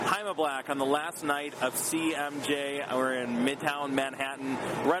Cinema Black on the last night of CMJ. We're in Midtown Manhattan,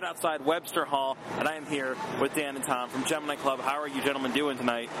 right outside Webster Hall, and I am here with Dan and Tom from Gemini Club. How are you gentlemen doing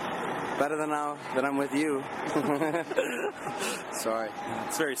tonight? Better than now that I'm with you. Sorry.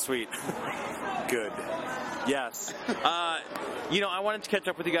 It's very sweet. Good. Yes. I wanted to catch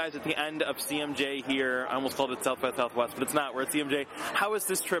up with you guys at the end of CMJ here. I almost called it South by Southwest, but it's not. We're at CMJ. How has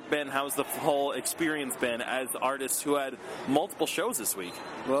this trip been? How has the whole experience been as artists who had multiple shows this week?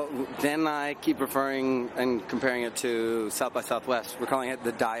 Well, Dan and I keep referring and comparing it to South by Southwest. We're calling it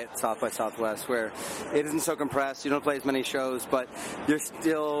the Diet South by Southwest, where it isn't so compressed. You don't play as many shows, but you're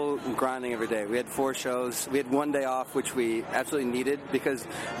still grinding every day. We had 4 shows. We had 1 day off, which we absolutely needed because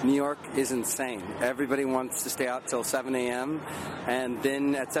New York is insane. Everybody wants to stay out till 7 a.m., and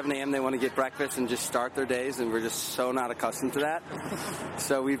then at 7 a.m. they want to get breakfast and just start their days, and we're just so not accustomed to that.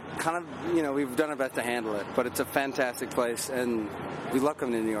 So we've kind of, we've done our best to handle it, but it's a fantastic place, and we love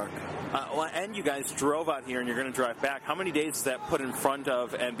coming to New York. And you guys drove out here, and you're going to drive back. How many days is that put in front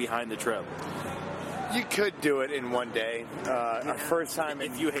of and behind the trip? You could do it in 1 day. Our first time,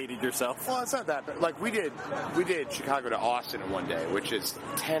 if you hated yourself. Well, it's not that bad. Like we did Chicago to Austin in 1 day, which is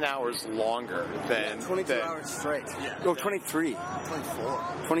 10 hours longer than 22 hours straight. Yeah. Oh, 23.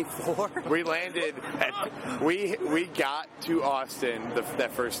 24. We landed. We got to Austin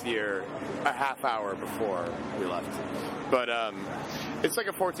that first year a half hour before we left, but it's like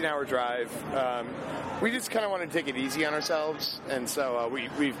a 14-hour drive. We just kind of want to take it easy on ourselves, and so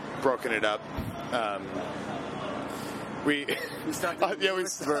we've broken it up. We stopped in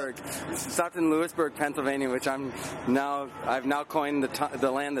Lewisburg. We stopped in Lewisburg, Pennsylvania, which I've now coined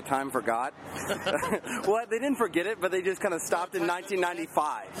the land the time forgot. Well, they didn't forget it, but they just kind of stopped in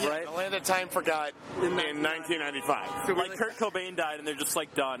 1995, right? The land that time forgot in 1995. So like Kurt Cobain died, and they're just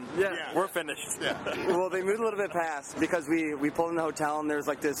like done. Yeah. We're finished. Yeah. Well, they moved a little bit past because we pulled in the hotel, and there's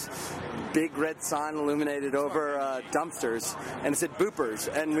like this big red sign illuminated over dumpsters, and it said boopers,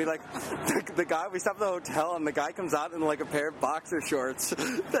 and we we stopped at the hotel, and the guy comes out in like a pair of boxer shorts.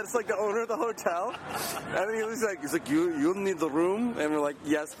 That's like the owner of the hotel, and he's like, you need the room, and we're like,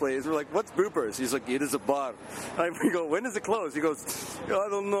 yes, please. We're like, what's boopers? He's like, it is a bar. And we go, when does it close? He goes, I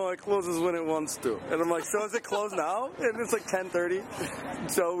don't know, it closes when it wants to. And I'm like, so is it closed now? And it's like 10:30.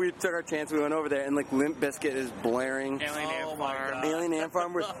 So we took our chance. We went over there, and like Limp Bizkit is blaring. Alien Ant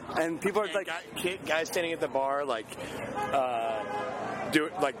Farm. And people are like, guys standing at the bar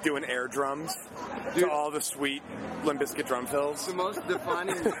doing air drums to all the sweet Limp Bizkit drum fills. The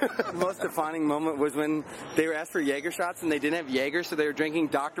most defining moment was when they were asked for Jaeger shots and they didn't have Jaeger, so they were drinking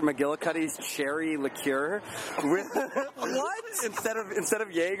Dr. McGillicuddy's cherry liqueur with what instead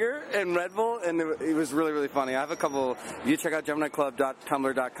of Jaeger and Red Bull, and it was really, really funny. I have a couple. You check out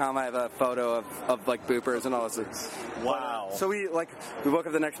GeminiClub.tumblr.com. I have a photo of like boopers and all this. Wow. So we woke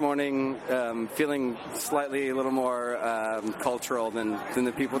up the next morning feeling slightly a little more cultural than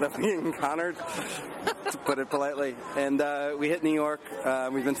the people that we encountered, to put it politely. And we hit New York.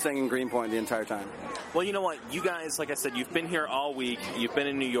 We've been staying in Greenpoint the entire time. Well, you know what? You guys, like I said, you've been here all week. You've been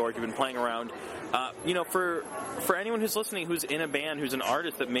in New York. You've been playing around. For anyone who's listening who's in a band, who's an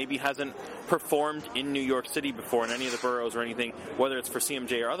artist that maybe hasn't performed in New York City before in any of the boroughs or anything, whether it's for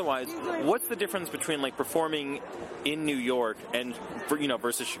CMJ or otherwise, what's the difference between like performing in New York and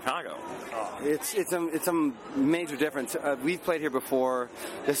versus Chicago? It's a major difference. We've played here before.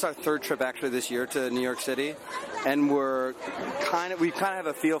 This is our 3rd trip actually this year to New York City, and we kind of have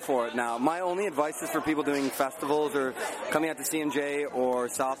a feel for it now. My only advice is for people doing festivals or coming out to CMJ or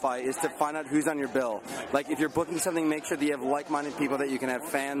South by is to find out who's on your bill. Like if you're booking something, make sure that you have like-minded people, that you can have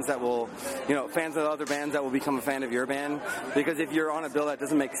fans that will, fans of other bands that will become a fan of your band. Because if you're on a bill that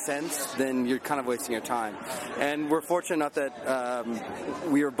doesn't make sense, then you're kind of wasting your time. And we're fortunate enough that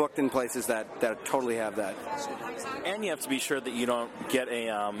we are booked in places that totally have that. And you have to be sure that you don't get a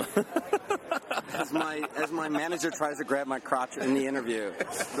as my manager tries to grab my crotch in the interview.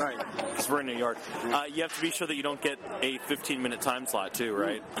 Right. Because we're in New York. You have to be sure that you don't get a 15-minute time slot too,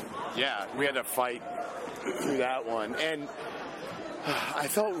 right? Yeah, we had to fight through that one, and I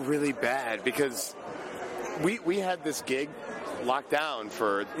felt really bad because we had this gig locked down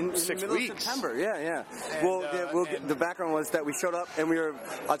for in 6 the middle weeks. Of September, yeah. And, the background was that we showed up and I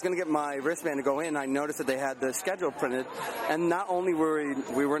was going to get my wristband to go in. I noticed that they had the schedule printed, and not only were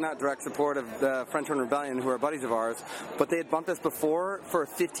we were not direct support of the French Horn Rebellion, who are buddies of ours, but they had bumped us before for a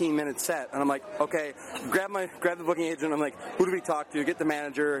 15-minute set. And I'm like, okay, grab the booking agent. I'm like, who do we talk to? Get the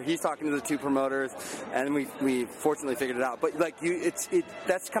manager. He's talking to the 2 promoters, and we fortunately figured it out. But like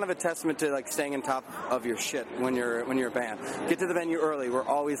that's kind of a testament to like staying on top of your shit when you're a band. get to the venue early. We're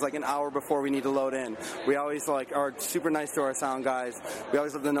always like an hour before we need to load in. We always like are super nice to our sound guys. We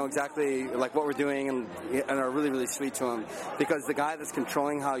always let them know exactly like what we're doing and are really, really sweet to them, because the guy that's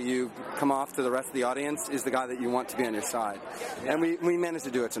controlling how you come off to the rest of the audience is the guy that you want to be on your side. And we managed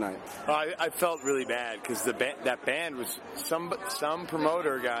to do it tonight. I felt really bad because that band was some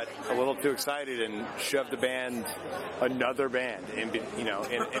promoter got a little too excited and shoved another band in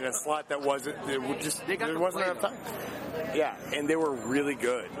a slot that wasn't there wasn't enough time. Yeah, and they were really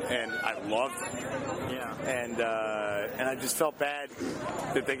good, and I loved them. Yeah, and I just felt bad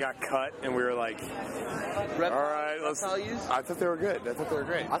that they got cut, and we were like, all right, let's. I thought they were good. I thought they were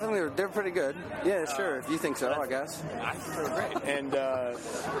great. I thought they were pretty good. Yeah, sure. If you think so, I guess. I thought they were great. And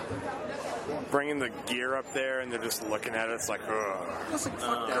bringing the gear up there, and they're just looking at us like, ugh.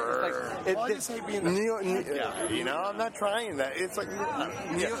 I just hate being I'm not trying that. It's like,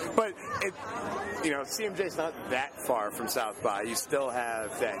 but CMJ's not that far from South by. You still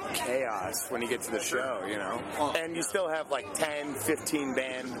have that chaos when you get to the show, and you still have like 10, 15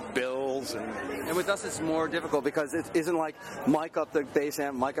 band bills, and with us it's more difficult because it isn't like mic up the bass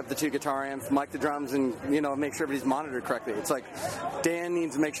amp, mic up the 2 guitar amps, mic the drums, and make sure everybody's monitored correctly. It's like Dan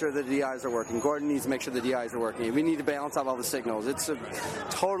needs to make sure the DIs are working. Gordon needs to make sure the DIs are working. We need to balance out all the signals. It's a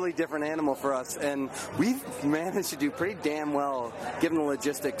totally different animal for us, and we've managed to do pretty damn well given the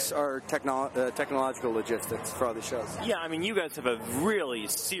logistics or technological logistics for all the shows. Yeah, I mean, you guys have a really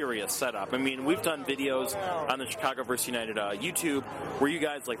serious setup. I mean, we've done videos on the Chicago vs. United YouTube where you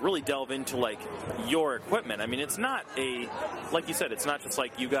guys like really delve into like your equipment. I mean, it's not like you said, it's not just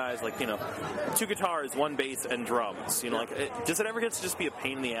like you guys like 2 guitars, 1 bass, and drums. Does it ever get to just be a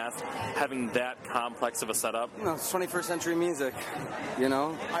pain in the ass having that complex of a setup? It's 21st century music.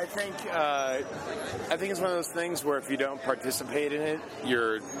 I think it's one of those things where if you don't participate in it,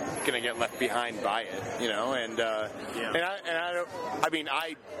 you're gonna get left behind by it.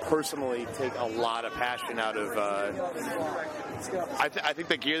 I personally take a lot of passion out of. I think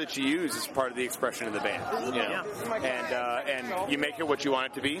the gear that you use is part of the expression of the band. And you make it what you want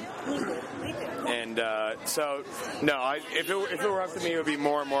it to be. And if it were up to me, it would be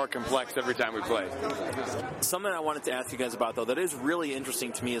more and more complex every time we play. Something I wanted to ask you guys about, though, that is really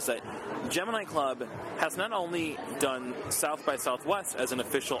interesting to me is that Gemini Club has not only done South by Southwest as an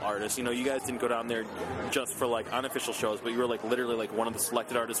official artist. You guys didn't go down there just for like unofficial shows, but you were like literally like one of the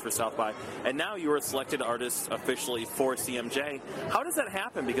selected artists for South by, and now you are a selected artist officially for CMJ. How does that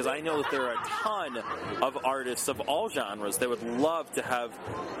happen? Because I know that there are a ton of artists of all genres that would love to have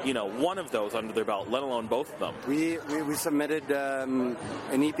one of those under their belt, let alone both of them. We submitted an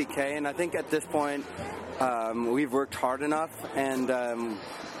EPK, and I think at this point we've worked hard enough, and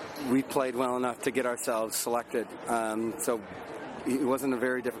we played well enough to get ourselves selected. So it wasn't a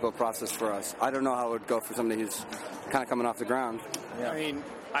very difficult process for us. I don't know how it would go for somebody who's kind of coming off the ground. Yeah. I mean,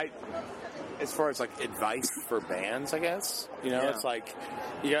 as far as like advice for bands, I guess, it's like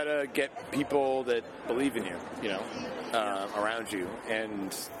you gotta get people that believe in you, around you.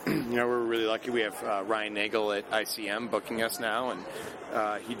 And, we're really lucky. We have Ryan Nagel at ICM booking us now, and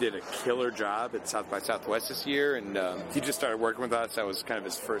he did a killer job at South by Southwest this year, and he just started working with us. That was kind of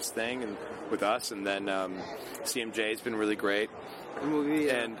his first thing and with us, and then CMJ's been really great.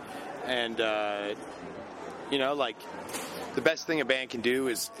 Like the best thing a band can do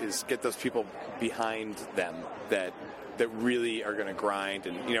is get those people behind them that really are going to grind,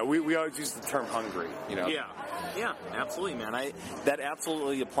 and we always use the term hungry. Yeah, absolutely, man. That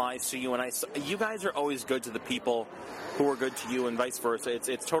absolutely applies to you, and you guys are always good to the people who are good to you, and vice versa.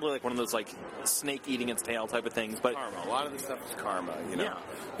 It's totally like one of those like snake eating its tail type of things. But karma. A lot of this stuff is karma.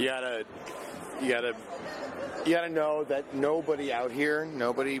 You gotta know that nobody out here,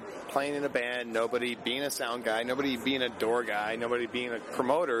 nobody playing in a band, nobody being a sound guy, nobody being a door guy, nobody being a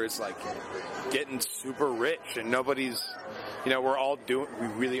promoter is like getting super rich, and nobody's, we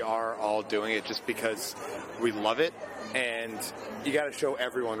really are all doing it just because we love it, and you got to show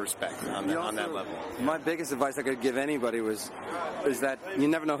everyone respect on that level. My biggest advice I could give anybody is that you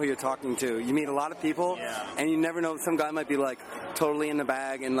never know who you're talking to. You meet a lot of people, and you never know. Some guy might be like totally in the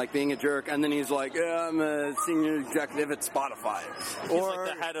bag and like being a jerk, and then he's like, I'm a senior executive at Spotify. He's like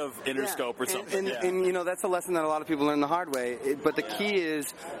the head of Interscope or something. And that's a lesson that a lot of people learn the hard way. But the key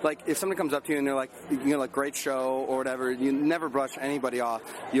is, like, if somebody comes up to you and they're like, like, great show or whatever, you never brush anybody off.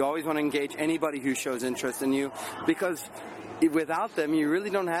 You always want to engage anybody who shows interest in you, because without them, you really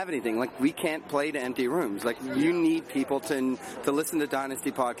don't have anything. Like, we can't play to empty rooms. Like, you need people to listen to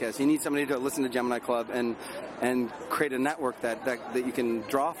Dynasty podcasts. You need somebody to listen to Gemini Club and create a network that you can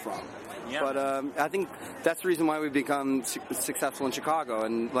draw from. Yeah. But I think that's the reason why we've become successful in Chicago,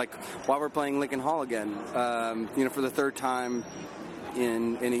 and like why we're playing Lincoln Hall again, for the third time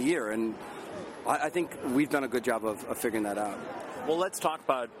in a year. And I think we've done a good job of figuring that out. Well, let's talk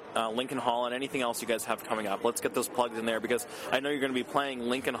about Lincoln Hall and anything else you guys have coming up. Let's get those plugged in there, because I know you're going to be playing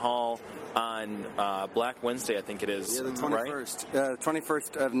Lincoln Hall on Black Wednesday, I think it is. Yeah, the 21st. Right?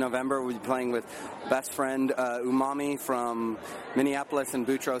 21st of November, we'll be playing with best friend Umami from Minneapolis and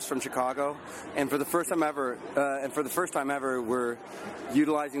Boutros from Chicago. And for the first time ever, we're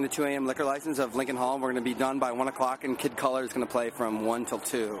utilizing the 2 a.m. liquor license of Lincoln Hall. We're going to be done by 1 o'clock, and Kid Color is going to play from 1 till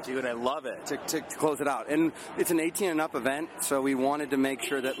 2. Dude, I love it. To close it out. And it's an 18 and up event, so we wanted to make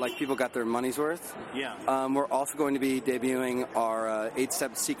sure that like people got their money's worth. Yeah. We're also going to be debuting our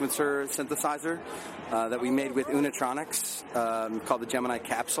 8-step sequencer synthesizer that we made with Unitronics called the Gemini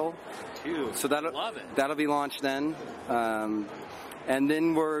Capsule. Dude, so love it. That'll be launched then. And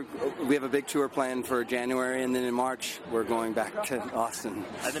then we have a big tour planned for January, and then in March we're going back to Austin.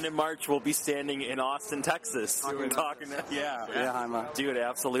 And then in March we'll be standing in Austin, Texas. Yeah, dude,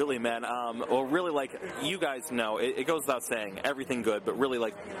 absolutely, man. Well, really, like, you guys know, it goes without saying, everything good, but really,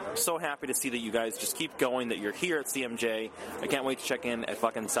 like, so happy to see that you guys just keep going, that you're here at CMJ. I can't wait to check in at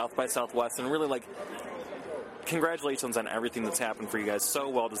fucking South by Southwest, and really, like, congratulations on everything that's happened for you guys. So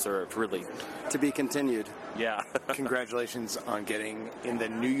well deserved, really. To be continued. Yeah. Congratulations on getting in the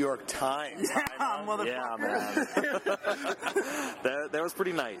New York Times. Yeah, man. that was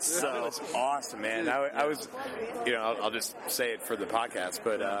pretty nice. So. That was awesome, man. I was, I'll just say it for the podcast,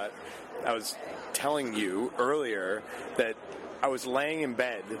 but I was telling you earlier that I was laying in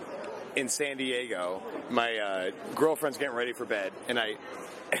bed in San Diego. My girlfriend's getting ready for bed, and I'm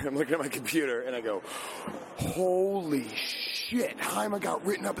looking at my computer, and I go, holy shit, Jaime got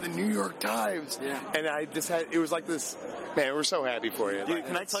written up in the New York Times. Yeah. And I just it was like this, man, we're so happy for you. Dude,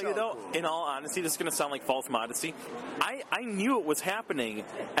 can I tell you, though, in all honesty, this is going to sound like false modesty, I knew it was happening,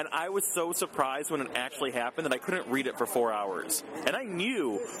 and I was so surprised when it actually happened that I couldn't read it for 4 hours. And I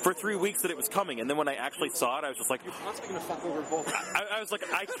knew for 3 weeks that it was coming, and then when I actually saw it, I was just like, I was like,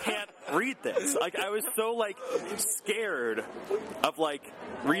 I can't read this. Like, I was so, like, scared of, like,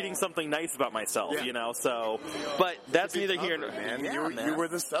 reading something nice about myself, so, but that's neither here nor there. You were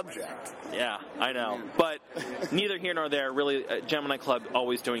the subject. Yeah, I know. But neither here nor there, really, Gemini Club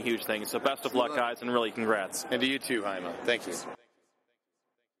always doing huge things, so best of luck, guys, and really congrats. And to you too, Jaime. Thank you.